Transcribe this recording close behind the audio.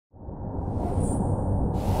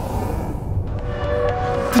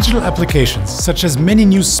Digital applications, such as many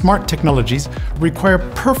new smart technologies, require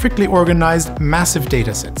perfectly organized, massive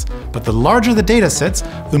datasets. But the larger the datasets,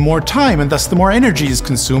 the more time and thus the more energy is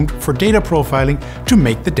consumed for data profiling to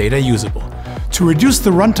make the data usable. To reduce the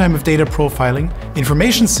runtime of data profiling,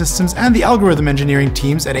 information systems and the algorithm engineering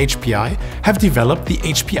teams at HPI have developed the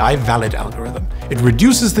HPIValid algorithm. It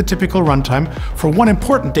reduces the typical runtime for one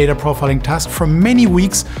important data profiling task from many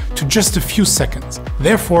weeks to just a few seconds,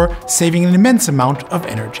 therefore saving an immense amount of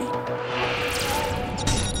energy.